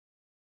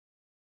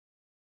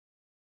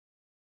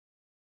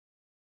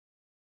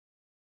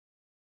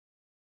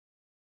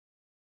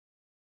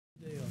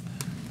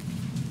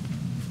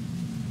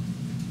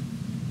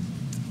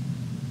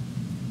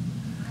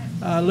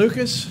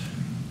Lucas?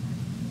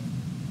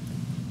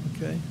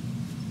 Okay.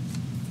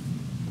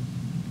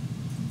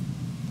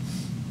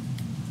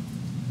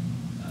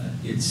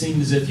 It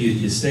seemed as if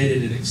you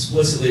stated it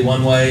explicitly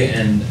one way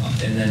and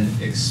then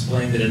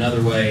explained it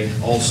another way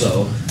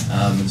also.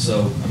 And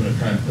so I'm going to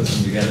try and put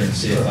them together and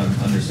see if I'm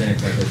understanding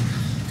correctly.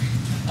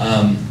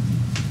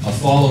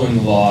 Following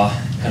the law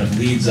kind of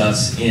leads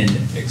us in,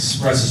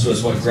 expresses to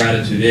us what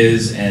gratitude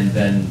is, and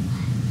then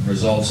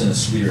results in a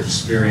sweeter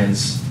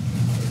experience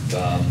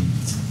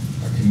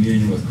of our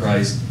communion with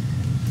Christ.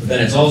 But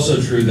then it's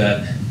also true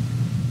that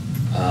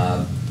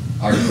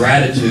our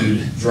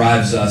gratitude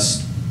drives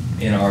us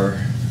in our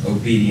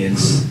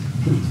obedience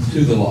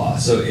to the law.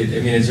 So, I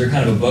mean, is there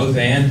kind of a both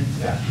and?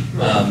 Yeah.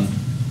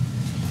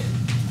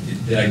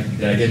 Did I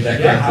get that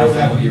Yeah, correctly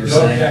from what you were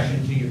saying? No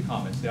objection to your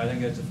comments there. I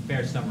think that's a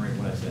fair summary of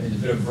what I said. There's a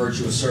bit of a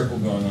virtuous circle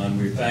going on.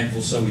 We're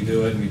thankful, so we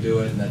do it,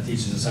 and that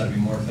teaches us how to be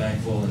more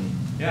thankful. And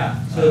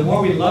yeah. So the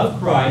more we love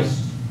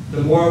Christ,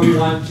 the more we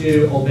want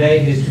to obey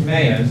His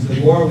commands. The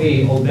more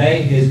we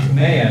obey His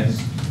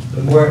commands,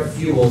 the more it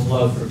fuels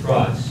love for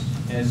Christ.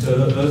 And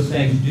so those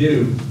things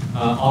do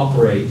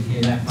operate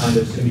in that kind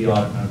of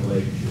symbiotic kind of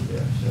relationship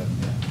there. So,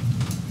 yeah.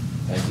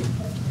 Thank you.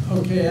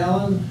 Okay,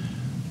 Alan,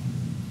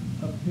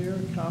 up here,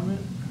 comment?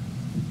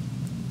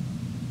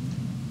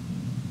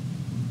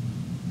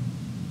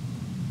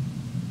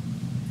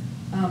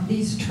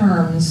 These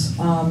terms,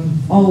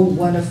 oh,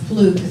 what a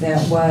fluke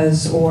that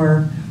was,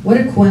 or what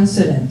a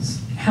coincidence,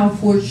 how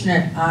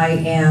fortunate I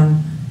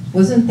am,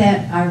 wasn't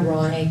that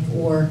ironic,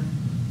 or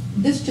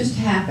this just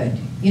happened.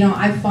 You know,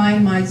 I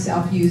find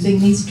myself using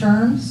these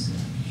terms,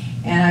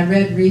 and I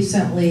read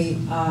recently,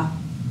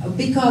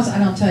 because I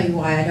don't tell you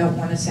why, I don't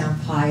want to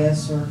sound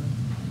pious or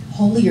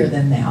holier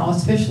than thou,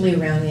 especially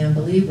around the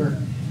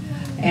unbeliever.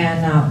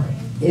 And I'm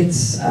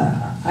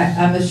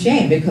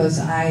ashamed because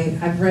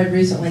I've read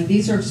recently,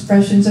 these are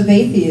expressions of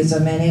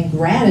atheism and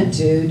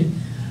ingratitude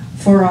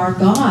for our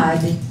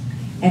God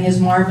and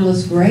His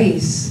marvelous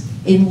grace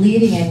in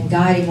leading and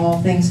guiding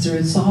all things through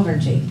His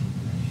sovereignty.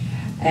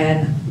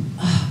 And,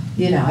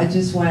 you know, I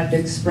just wanted to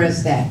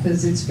express that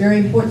because it's very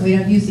important we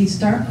don't use these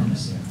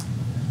terms.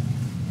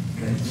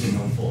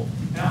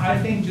 Now, I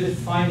think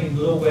just finding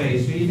little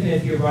ways, so even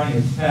if you're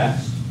writing a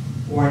text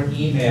or an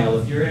email,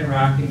 if you're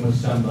interacting with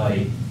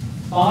somebody,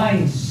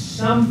 find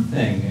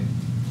something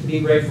to be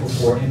grateful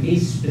for and be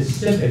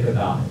specific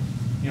about it.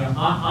 You know,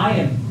 I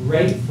am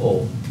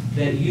grateful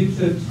that you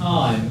took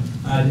time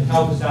to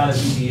help us out at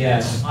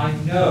VBS. I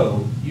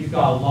know you've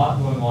got a lot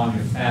going on in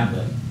your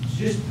family.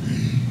 Just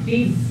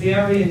be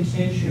very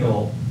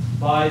intentional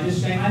by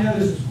just saying, I know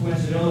this is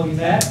coincidental we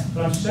met,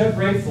 but I'm so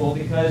grateful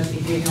because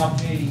it gave me an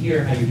opportunity to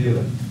hear how you do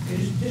it.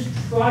 And just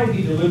try to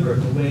be deliberate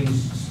in the way you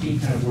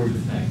speak kind of words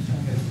of thanks. I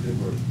think that's a good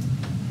word.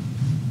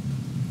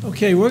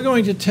 Okay, we're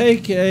going to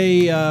take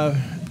a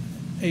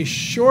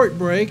short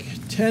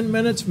break, 10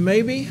 minutes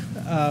maybe.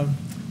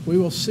 We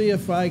will see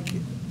if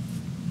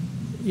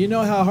you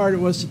know how hard it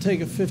was to take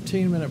a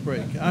 15-minute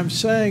break. I'm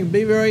saying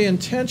be very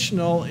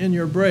intentional in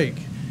your break.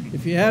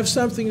 If you have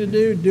something to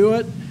do, do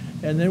it,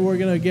 and then we're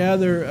going to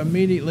gather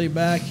immediately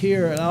back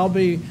here, and I'll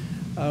be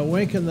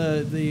winking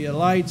the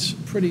lights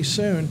pretty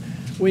soon.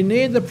 We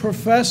need the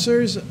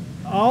professors,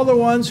 all the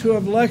ones who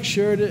have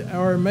lectured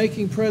or are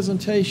making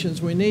presentations.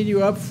 We need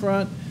you up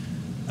front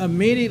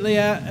immediately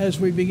as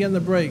we begin the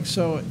break.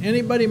 So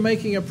anybody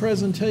making a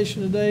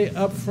presentation today,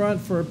 up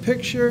front for a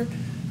picture,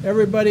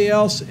 everybody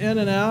else in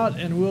and out,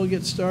 and we'll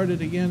get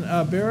started again.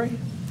 Barry?